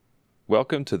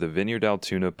Welcome to the Vineyard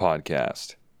Altoona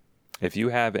podcast. If you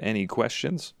have any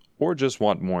questions or just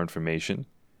want more information,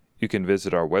 you can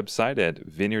visit our website at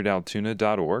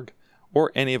vineyardaltoona.org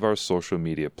or any of our social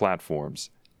media platforms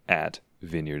at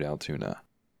Vineyard Altoona.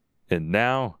 And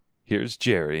now, here's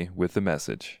Jerry with the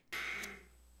message.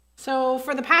 So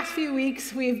for the past few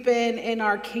weeks, we've been in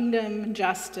our Kingdom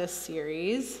Justice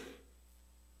series,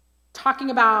 talking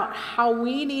about how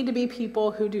we need to be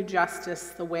people who do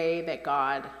justice the way that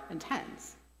God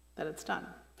intends that it's done.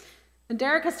 And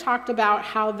Derek has talked about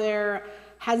how there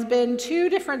has been two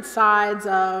different sides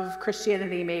of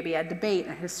Christianity, maybe a debate,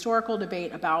 a historical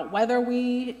debate about whether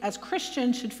we as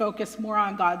Christians should focus more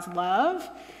on God's love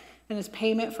and his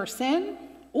payment for sin,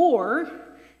 or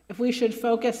if we should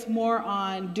focus more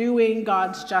on doing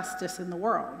God's justice in the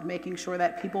world, making sure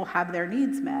that people have their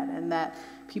needs met and that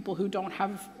people who don't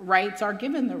have rights are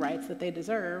given the rights that they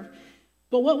deserve.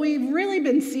 But what we've really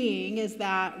been seeing is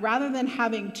that rather than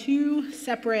having two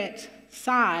separate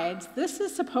sides, this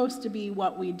is supposed to be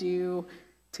what we do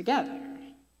together.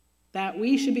 That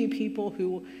we should be people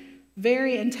who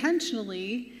very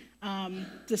intentionally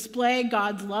display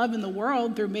God's love in the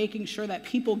world through making sure that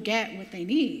people get what they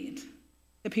need,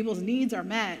 that people's needs are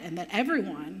met, and that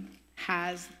everyone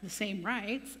has the same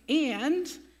rights. And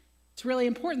it's really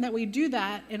important that we do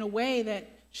that in a way that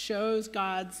shows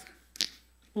God's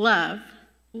love.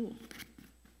 Ooh.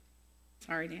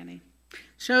 Sorry, Danny.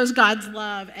 Shows God's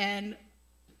love and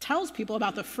tells people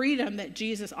about the freedom that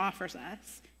Jesus offers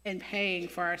us in paying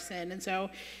for our sin. And so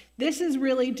this is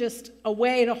really just a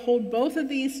way to hold both of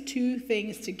these two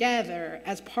things together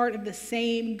as part of the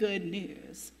same good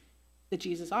news that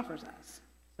Jesus offers us.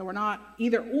 So we're not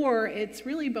either or, it's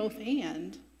really both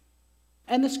and.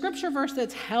 And the scripture verse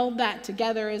that's held that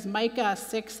together is Micah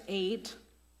 6:8.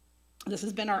 This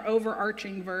has been our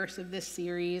overarching verse of this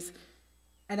series.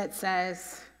 And it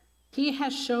says, "He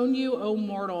has shown you, O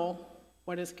mortal,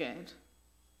 what is good.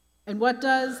 And what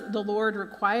does the Lord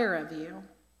require of you?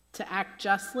 To act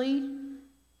justly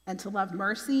and to love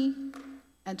mercy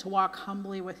and to walk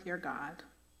humbly with your God."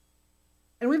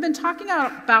 And we've been talking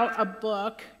about a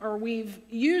book, or we've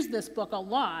used this book a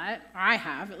lot, or I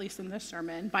have, at least in this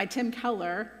sermon, by Tim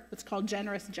Keller. It's called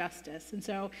Generous Justice. And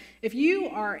so if you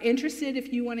are interested,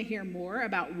 if you want to hear more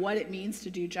about what it means to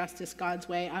do justice God's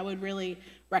way, I would really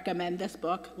recommend this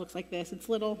book. It looks like this. It's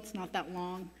little, it's not that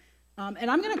long. And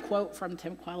I'm going to quote from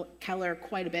Tim Keller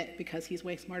quite a bit because he's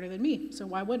way smarter than me, so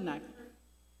why wouldn't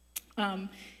I?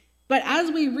 But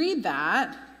as we read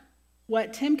that,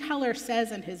 what Tim Keller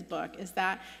says in his book is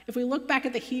that if we look back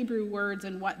at the Hebrew words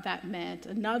and what that meant,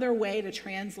 another way to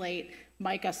translate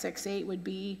Micah 6:8 would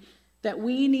be that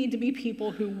we need to be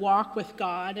people who walk with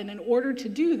God, and in order to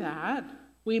do that,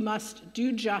 we must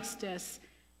do justice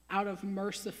out of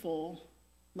merciful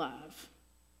love.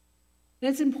 And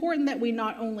it's important that we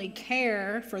not only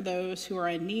care for those who are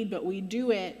in need, but we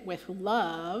do it with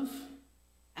love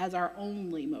as our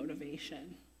only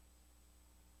motivation.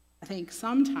 I think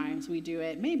sometimes we do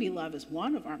it, maybe love is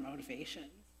one of our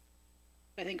motivations.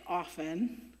 I think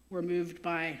often we're moved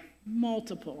by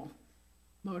multiple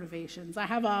motivations. I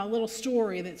have a little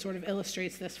story that sort of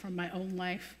illustrates this from my own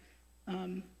life.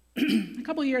 A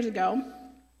couple years ago,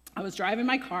 I was driving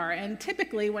my car, and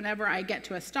typically whenever I get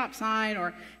to a stop sign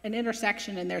or an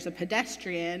intersection and there's a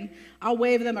pedestrian, I'll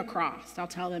wave them across. I'll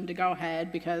tell them to go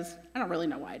ahead because I don't really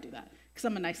know why I do that, because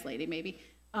I'm a nice lady maybe.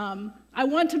 I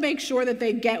want to make sure that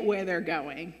they get where they're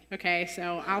going, okay?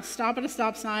 So I'll stop at a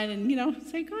stop sign and,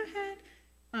 say, go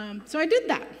ahead. So I did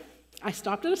that. I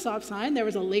stopped at a stop sign. There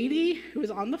was a lady who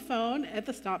was on the phone at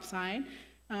the stop sign.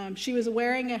 She was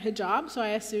wearing a hijab, so I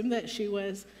assumed that she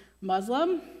was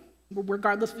Muslim.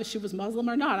 Regardless if she was Muslim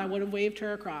or not, I would have waved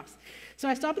her across. So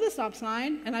I stop at the stop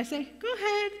sign and I say, go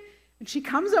ahead. And she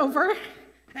comes over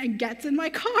and gets in my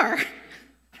car.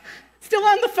 Still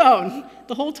on the phone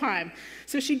the whole time.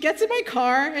 So she gets in my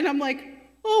car, and I'm like,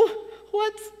 oh,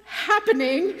 what's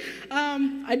happening?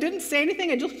 I didn't say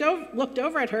anything. I just looked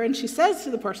over at her, and she says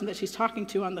to the person that she's talking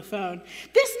to on the phone,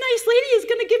 "This nice lady is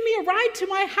going to give me a ride to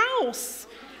my house."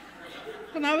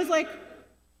 And I was like,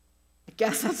 I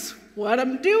guess that's what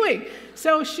I'm doing.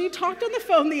 So she talked on the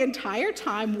phone the entire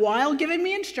time while giving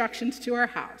me instructions to her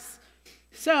house.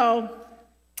 So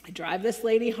I drive this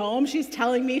lady home. She's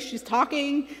telling me, she's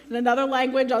talking in another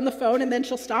language on the phone, and then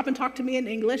she'll stop and talk to me in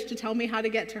English to tell me how to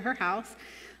get to her house.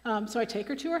 So I take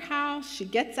her to her house. She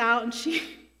gets out, and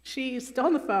she's still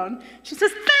on the phone. She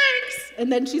says, thanks,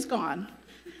 and then she's gone.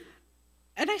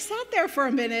 And I sat there for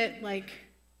a minute like,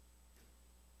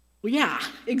 well, yeah,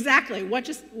 exactly. What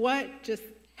just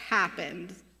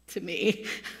happened to me?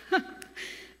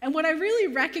 And what I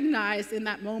really recognized in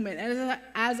that moment,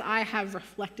 as I have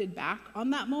reflected back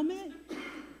on that moment,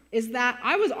 is that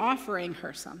I was offering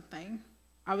her something.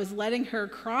 I was letting her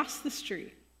cross the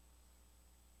street.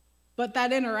 But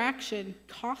that interaction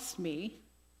cost me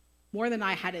more than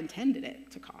I had intended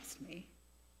it to cost me.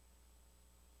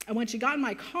 And when she got in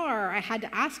my car, I had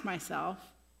to ask myself,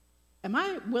 am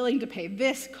I willing to pay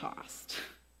this cost?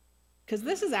 Because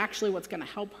this is actually what's going to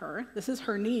help her. This is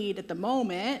her need at the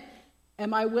moment.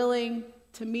 Am I willing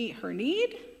to meet her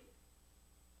need?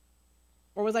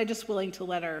 Or was I just willing to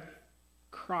let her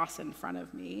cross in front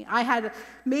of me? I had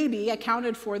maybe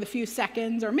accounted for the few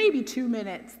seconds or maybe 2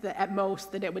 minutes that at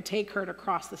most that it would take her to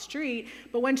cross the street.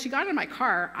 But when she got in my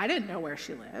car, I didn't know where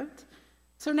she lived.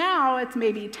 So now it's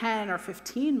maybe 10 or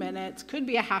 15 minutes, could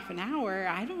be a half an hour.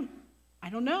 I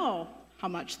don't know how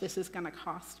much this is going to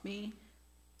cost me.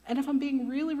 And if I'm being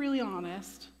really, really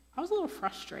honest, I was a little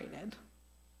frustrated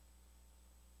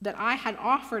that I had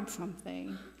offered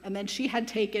something and then she had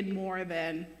taken more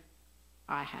than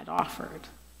I had offered.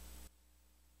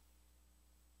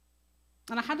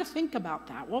 And I had to think about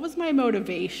that. What was my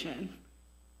motivation?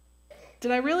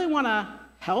 Did I really want to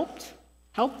help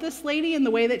this lady in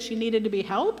the way that she needed to be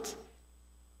helped?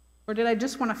 Or did I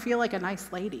just want to feel like a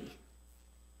nice lady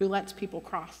who lets people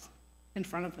cross in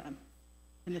front of them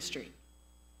in the street?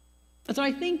 And so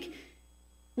I think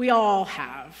we all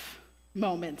have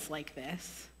moments like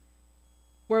this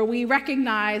where we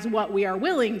recognize what we are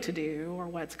willing to do or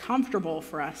what's comfortable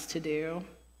for us to do.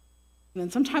 And then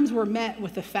sometimes we're met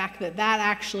with the fact that that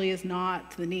actually is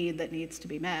not the need that needs to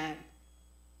be met.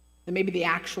 That maybe the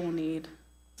actual need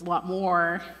is a lot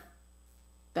more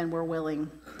than we're willing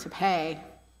to pay.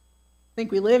 I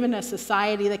think we live in a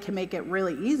society that can make it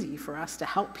really easy for us to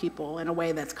help people in a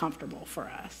way that's comfortable for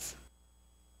us.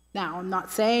 Now, I'm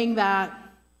not saying that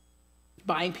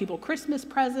buying people Christmas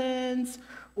presents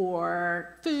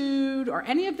or food or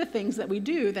any of the things that we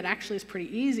do that actually is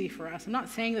pretty easy for us. I'm not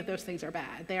saying that those things are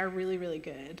bad. They are really, really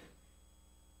good.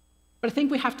 But I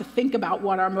think we have to think about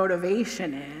what our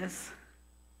motivation is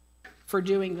for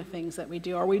doing the things that we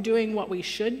do. Are we doing what we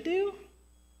should do?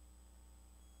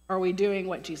 Or are we doing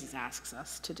what Jesus asks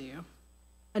us to do?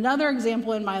 Another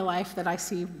example in my life that I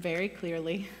see very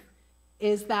clearly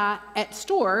is that at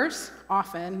stores,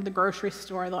 often the grocery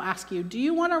store, they'll ask you, do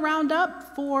you want to round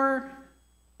up for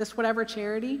this whatever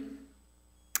charity?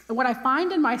 And what I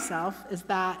find in myself is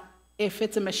that if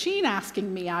it's a machine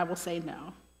asking me, I will say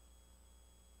no.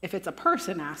 If it's a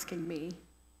person asking me,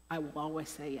 I will always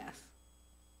say yes.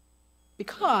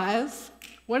 Because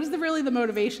what is really the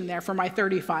motivation there for my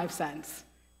 35 cents,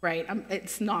 right?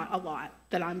 It's not a lot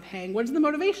that I'm paying. What is the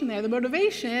motivation there? The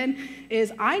motivation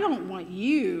is I don't want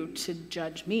you to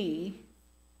judge me,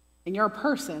 and you're a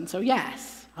person, so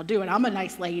yes, I'll do it. I'm a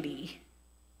nice lady.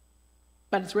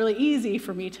 But it's really easy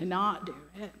for me to not do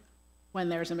it when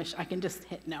there's a mission. I can just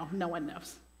hit no. No one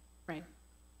knows, right?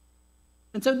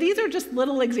 And so these are just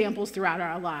little examples throughout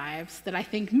our lives that I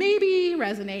think maybe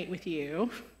resonate with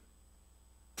you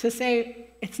to say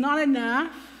it's not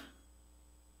enough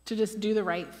to just do the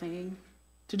right thing,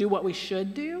 to do what we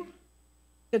should do.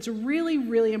 It's really,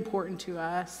 really important to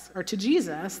us, or to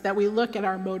Jesus, that we look at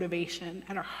our motivation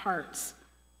and our hearts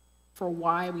for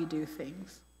why we do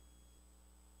things.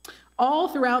 All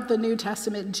throughout the New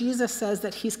Testament, Jesus says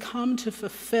that he's come to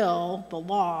fulfill the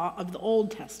law of the Old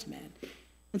Testament.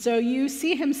 And so you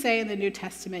see him say in the New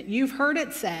Testament, you've heard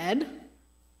it said,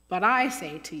 but I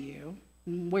say to you.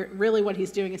 And really what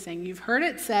he's doing is saying, you've heard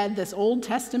it said, this Old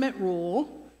Testament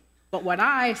rule, but what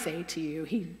I say to you,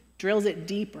 he drills it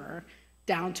deeper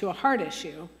down to a heart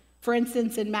issue. For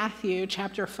instance, in Matthew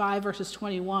chapter 5, verses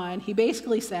 21, he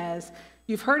basically says,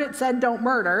 you've heard it said, don't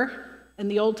murder, in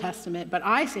the Old Testament, but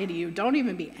I say to you, don't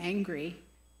even be angry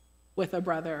with a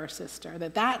brother or sister.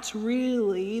 That's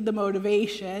really the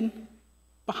motivation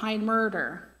behind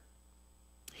murder.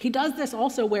 He does this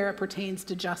also where it pertains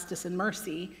to justice and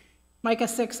mercy. Micah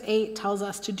 6:8 tells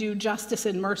us to do justice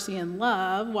and mercy and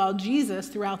love, while Jesus,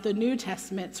 throughout the New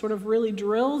Testament, sort of really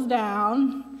drills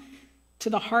down to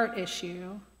the heart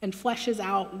issue and fleshes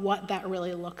out what that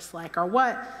really looks like or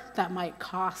what that might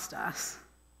cost us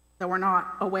that we're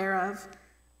not aware of.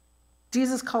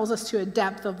 Jesus calls us to a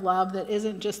depth of love that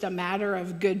isn't just a matter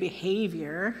of good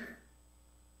behavior.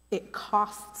 It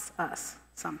costs us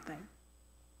something.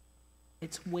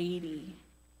 It's weighty.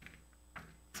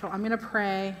 So I'm going to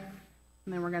pray,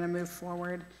 and then we're going to move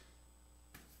forward.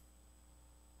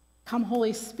 Come,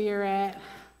 Holy Spirit.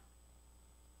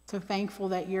 So thankful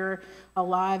that you're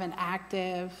alive and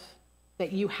active,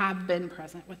 that you have been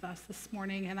present with us this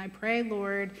morning. And I pray,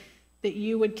 Lord, that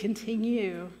you would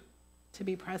continue to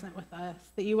be present with us,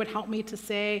 that you would help me to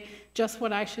say just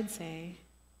what I should say.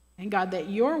 And God, that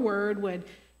your word would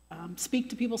speak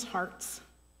to people's hearts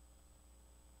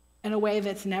in a way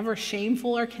that's never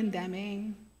shameful or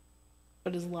condemning,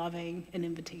 but is loving and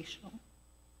invitational.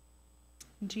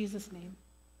 In Jesus' name,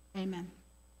 amen.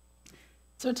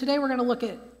 So today we're going to look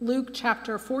at Luke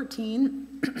chapter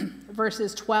 14,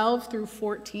 verses 12 through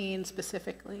 14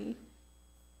 specifically.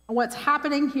 And what's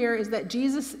happening here is that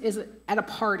Jesus is at a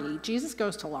party. Jesus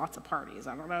goes to lots of parties.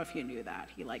 I don't know if you knew that.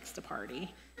 He likes to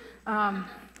party.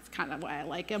 It's kind of why I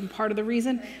like him, part of the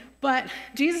reason. But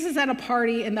Jesus is at a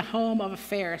party in the home of a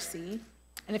Pharisee.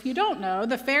 And if you don't know,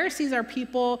 the Pharisees are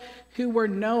people who were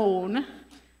known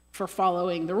for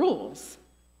following the rules.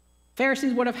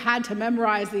 Pharisees would have had to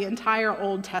memorize the entire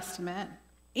Old Testament.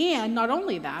 And not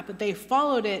only that, but they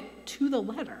followed it to the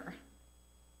letter.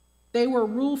 They were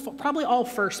probably all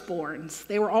firstborns.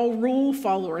 They were all rule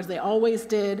followers. They always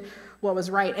did what was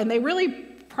right. And they really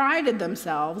prided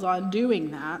themselves on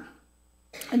doing that.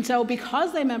 And so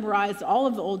because they memorized all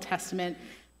of the Old Testament,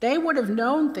 they would have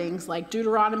known things like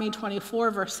Deuteronomy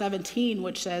 24, verse 17,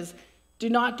 which says, "Do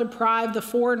not deprive the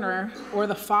foreigner or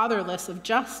the fatherless of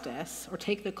justice, or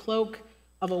take the cloak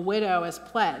of a widow as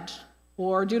pledge."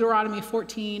 Or Deuteronomy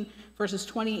 14, verses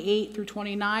 28 through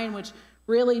 29, which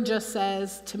really just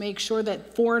says to make sure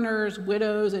that foreigners,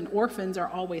 widows, and orphans are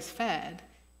always fed.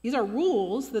 These are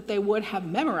rules that they would have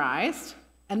memorized,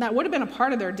 and that would have been a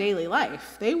part of their daily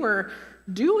life. They were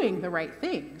doing the right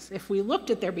things. If we looked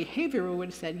at their behavior, we would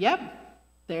have said, yep,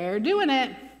 they're doing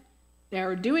it.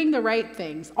 They're doing the right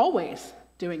things, always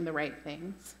doing the right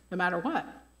things, no matter what.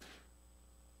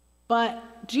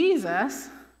 But Jesus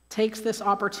takes this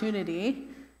opportunity,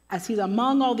 as he's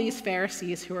among all these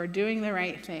Pharisees who are doing the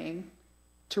right thing,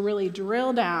 to really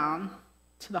drill down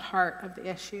to the heart of the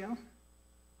issue.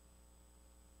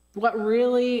 What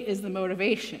really is the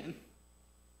motivation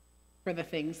for the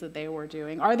things that they were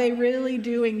doing? Are they really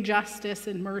doing justice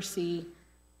and mercy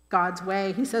God's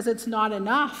way? He says it's not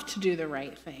enough to do the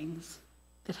right things,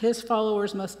 that his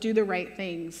followers must do the right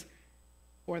things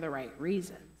for the right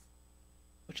reasons,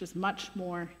 which is much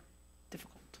more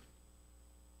difficult.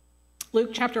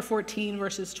 Luke chapter 14,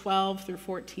 verses 12 through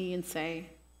 14 say,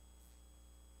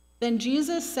 "Then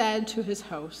Jesus said to his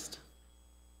host,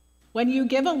 'When you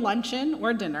give a luncheon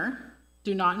or dinner,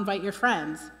 do not invite your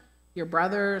friends, your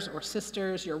brothers or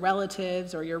sisters, your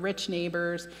relatives, or your rich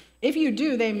neighbors. If you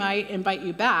do, they might invite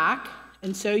you back,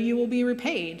 and so you will be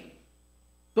repaid.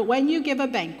 But when you give a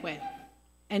banquet,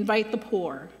 invite the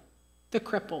poor, the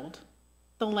crippled,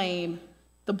 the lame,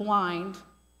 the blind,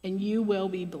 and you will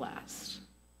be blessed.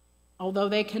 Although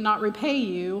they cannot repay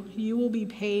you, you will be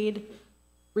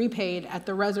repaid at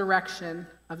the resurrection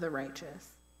of the righteous.'"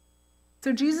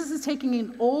 So Jesus is taking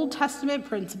an Old Testament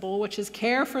principle, which is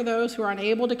care for those who are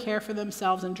unable to care for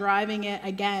themselves, and driving it,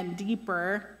 again,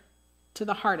 deeper to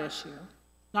the heart issue.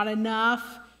 Not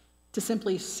enough to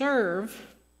simply serve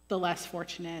the less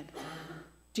fortunate.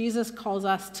 Jesus calls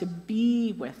us to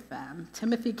be with them.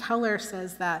 Timothy Keller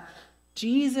says that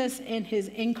Jesus in his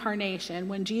incarnation,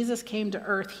 when Jesus came to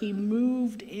earth, he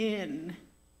moved in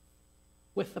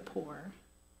with the poor.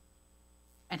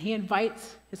 And he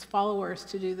invites his followers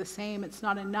to do the same. It's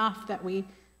not enough that we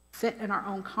sit in our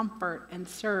own comfort and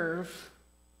serve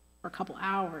for a couple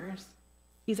hours.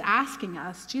 He's asking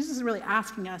us, Jesus is really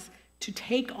asking us to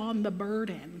take on the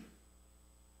burden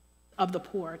of the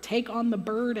poor, take on the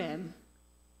burden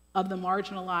of the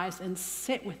marginalized, and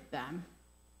sit with them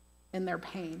in their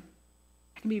pain.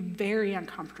 It can be very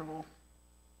uncomfortable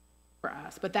for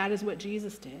us, but that is what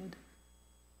Jesus did.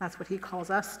 That's what he calls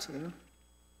us to.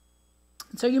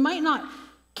 So you might not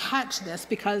catch this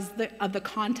because of the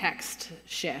context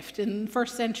shift. In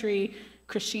first century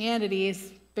Christianity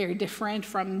is very different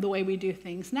from the way we do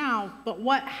things now. But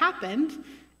what happened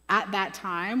at that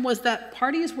time was that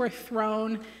parties were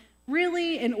thrown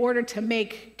really in order to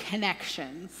make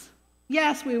connections.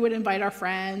 Yes, we would invite our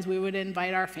friends, we would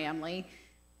invite our family,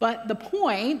 but the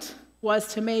point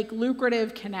was to make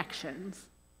lucrative connections,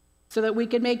 so that we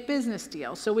could make business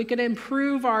deals, so we could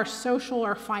improve our social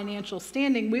or financial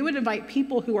standing. We would invite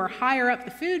people who are higher up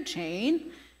the food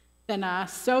chain than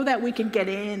us so that we could get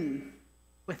in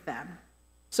with them,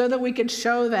 so that we could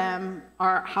show them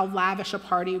how lavish a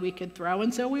party we could throw,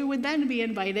 and so we would then be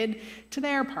invited to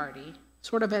their party,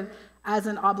 sort of as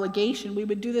an obligation. We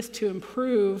would do this to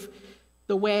improve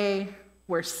the way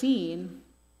we're seen.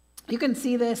 You can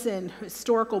see this in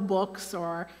historical books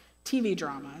or TV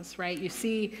dramas, right? You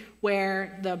see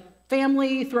where the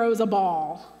family throws a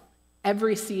ball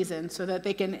every season so that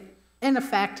they can, in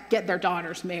effect, get their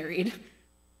daughters married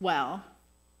well.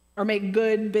 or make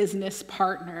good business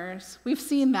partners. We've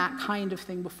seen that kind of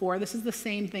thing before. This is the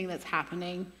same thing that's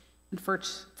happening in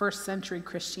first century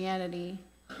Christianity.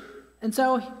 And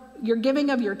so you're giving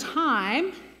of your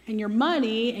time and your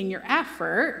money and your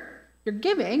effort, you're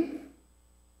giving,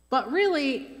 but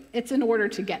really it's in order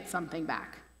to get something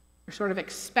back. You're sort of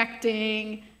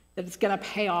expecting that it's going to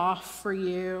pay off for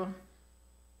you.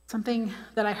 Something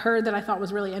that I heard that I thought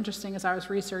was really interesting as I was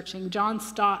researching, John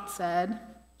Stott said,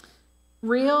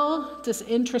 "Real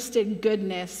disinterested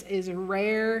goodness is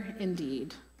rare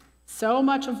indeed. So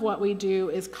much of what we do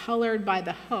is colored by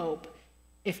the hope,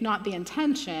 if not the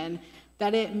intention,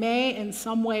 that it may in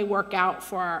some way work out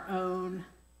for our own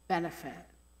benefit."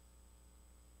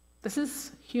 This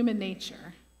is human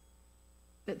nature.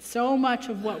 That so much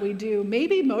of what we do may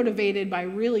be motivated by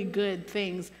really good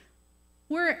things.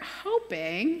 We're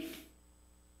hoping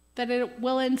that it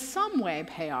will in some way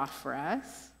pay off for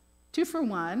us. 2 for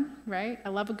 1, right? I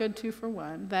love a good 2 for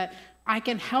 1, that I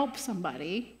can help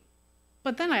somebody,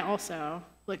 but then I also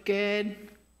look good,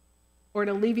 or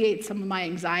to alleviate some of my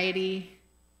anxiety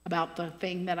about the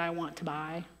thing that I want to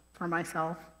buy for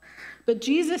myself. But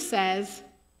Jesus says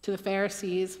to the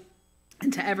Pharisees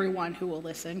and to everyone who will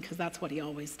listen, because that's what he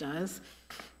always does,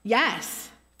 yes,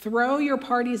 throw your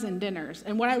parties and dinners.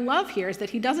 And what I love here is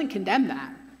that he doesn't condemn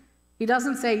that. He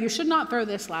doesn't say, you should not throw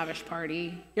this lavish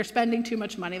party. You're spending too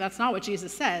much money. That's not what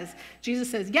Jesus says. Jesus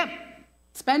says, yep,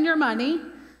 spend your money,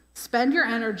 spend your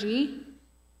energy,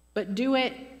 but do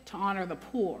it to honor the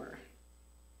poor,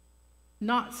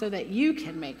 not so that you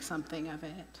can make something of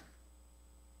it.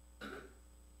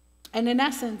 And in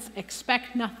essence,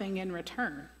 expect nothing in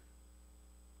return.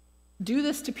 Do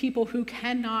this to people who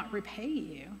cannot repay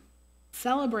you.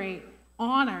 Celebrate,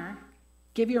 honor,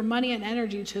 give your money and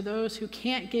energy to those who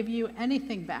can't give you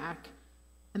anything back,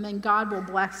 and then God will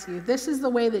bless you. This is the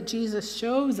way that Jesus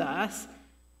shows us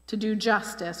to do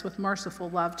justice with merciful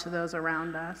love to those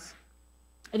around us,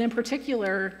 and in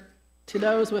particular, to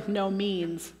those with no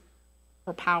means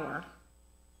or power.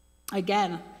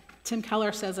 Again, Tim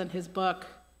Keller says in his book,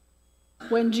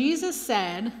 when Jesus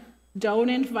said, "Don't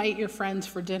invite your friends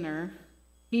for dinner,"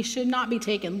 he should not be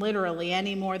taken literally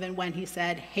any more than when he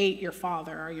said, "Hate your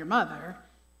father or your mother."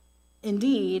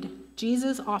 Indeed,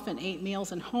 Jesus often ate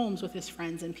meals in homes with his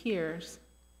friends and peers.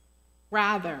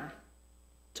 Rather,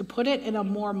 to put it in a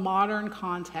more modern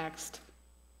context,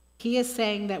 he is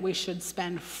saying that we should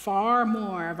spend far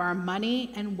more of our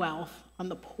money and wealth on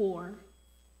the poor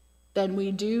than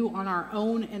we do on our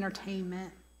own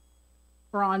entertainment,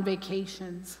 or on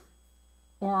vacations,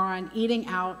 or on eating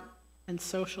out and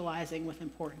socializing with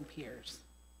important peers.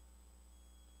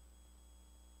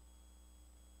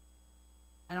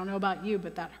 I don't know about you,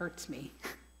 but that hurts me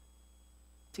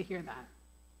to hear that.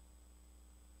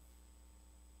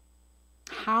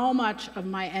 How much of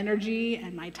my energy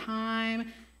and my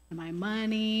time and my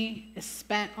money is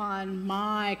spent on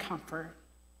my comfort?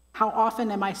 How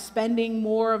often am I spending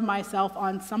more of myself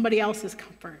on somebody else's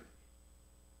comfort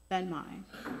than mine?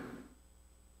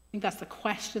 I think that's the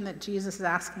question that Jesus is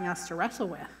asking us to wrestle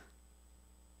with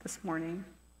this morning.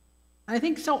 And I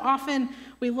think so often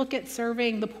we look at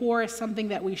serving the poor as something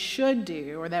that we should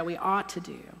do or that we ought to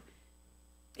do.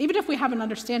 Even if we have an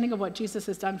understanding of what Jesus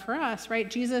has done for us, right?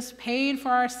 Jesus paid for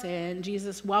our sin.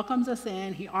 Jesus welcomes us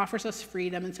in. He offers us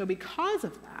freedom. And so because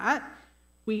of that,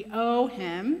 we owe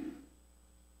him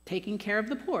taking care of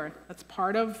the poor. That's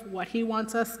part of what he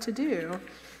wants us to do.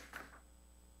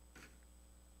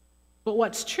 But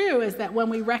what's true is that when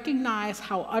we recognize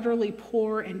how utterly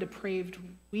poor and depraved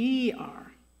we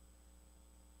are,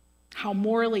 how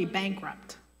morally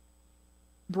bankrupt,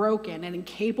 broken, and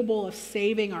incapable of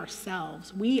saving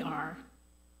ourselves we are,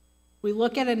 we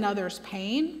look at another's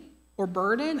pain or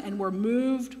burden and we're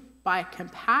moved by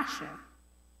compassion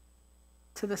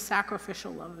to the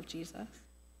sacrificial love of Jesus.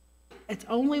 It's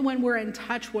only when we're in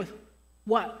touch with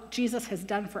what Jesus has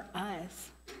done for us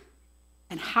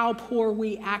and how poor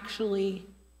we actually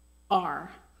are.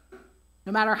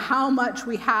 No matter how much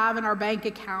we have in our bank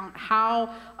account,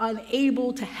 how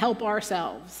unable to help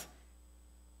ourselves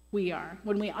we are.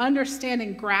 When we understand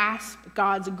and grasp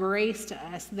God's grace to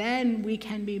us, then we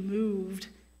can be moved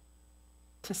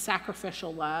to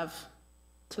sacrificial love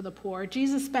to the poor.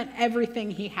 Jesus spent everything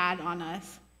he had on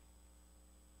us.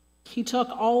 He took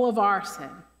all of our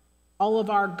sin, all of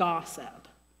our gossip,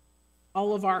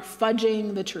 all of our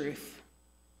fudging the truth,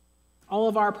 all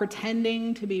of our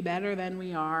pretending to be better than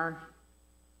we are,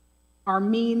 our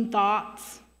mean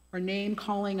thoughts, our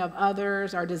name-calling of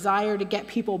others, our desire to get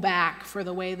people back for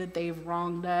the way that they've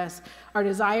wronged us, our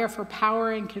desire for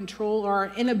power and control, or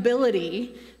our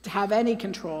inability to have any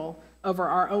control over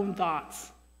our own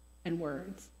thoughts and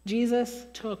words. Jesus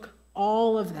took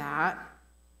all of that,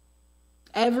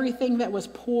 everything that was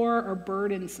poor or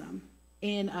burdensome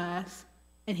in us,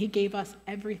 and he gave us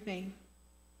everything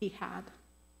he had.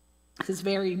 His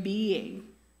very being.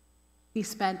 He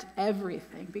spent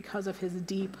everything because of his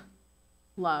deep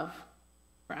love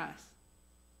for us.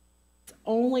 It's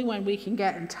only when we can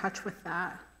get in touch with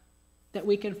that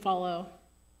we can follow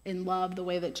in love the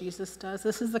way that Jesus does.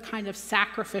 This is the kind of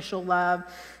sacrificial love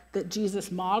that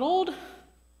Jesus modeled,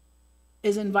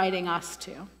 is inviting us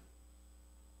to.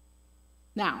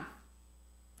 Now,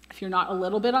 if you're not a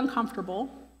little bit uncomfortable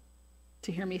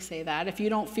to hear me say that, if you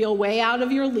don't feel way out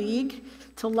of your league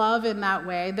to love in that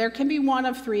way, there can be one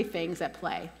of three things at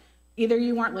play. Either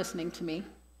you weren't listening to me,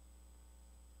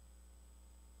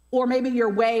 or maybe you're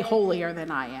way holier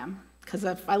than I am, because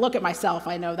if I look at myself,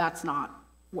 I know that's not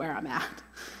where I'm at.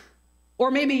 Or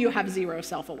maybe you have zero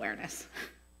self-awareness.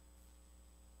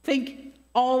 I think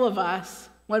all of us,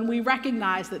 when we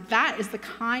recognize that that is the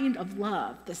kind of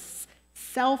love, this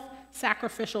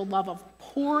self-sacrificial love of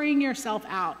pouring yourself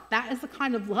out, that is the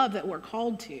kind of love that we're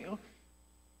called to,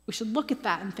 we should look at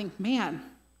that and think, man,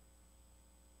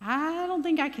 I don't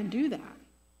think I can do that.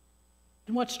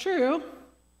 And what's true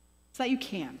is that you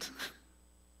can't.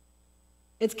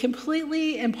 It's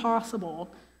completely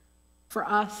impossible for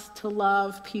us to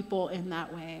love people in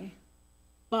that way.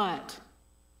 But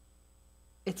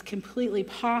it's completely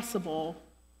possible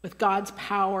with God's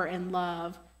power and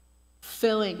love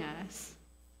filling us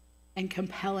and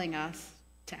compelling us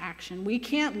to action. We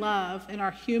can't love in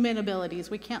our human abilities.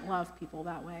 We can't love people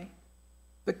that way.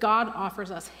 But God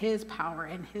offers us his power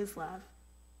and his love,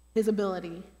 his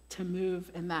ability to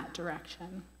move in that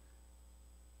direction.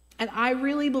 And I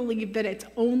really believe that it's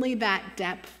only that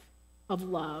depth of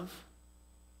love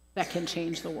that can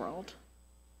change the world.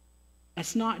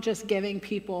 It's not just giving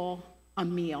people a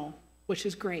meal, which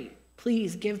is great.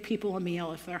 Please give people a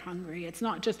meal if they're hungry. It's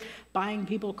not just buying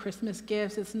people Christmas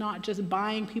gifts. It's not just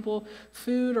buying people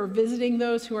food or visiting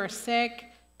those who are sick.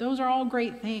 Those are all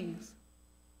great things.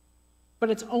 But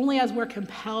it's only as we're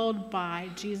compelled by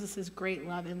Jesus' great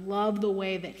love and love the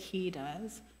way that he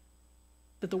does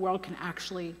that the world can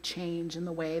actually change in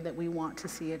the way that we want to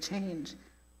see it change.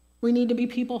 We need to be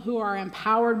people who are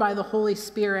empowered by the Holy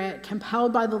Spirit,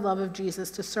 compelled by the love of Jesus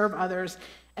to serve others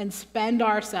and spend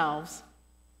ourselves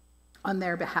on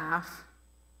their behalf.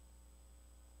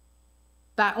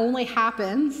 That only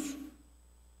happens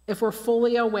if we're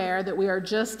fully aware that we are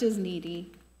just as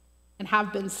needy and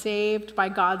have been saved by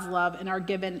God's love and are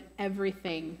given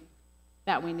everything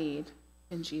that we need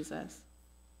in Jesus.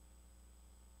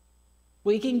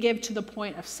 We can give to the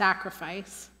point of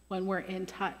sacrifice when we're in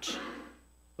touch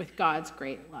with God's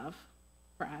great love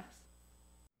for us.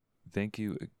 Thank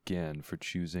you again for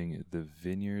choosing the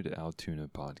Vineyard Altoona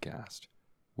podcast.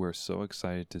 We're so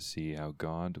excited to see how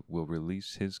God will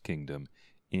release his kingdom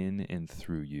in and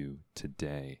through you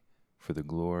today for the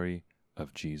glory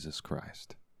of Jesus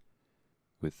Christ.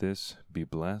 With this, be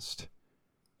blessed,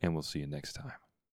 and we'll see you next time.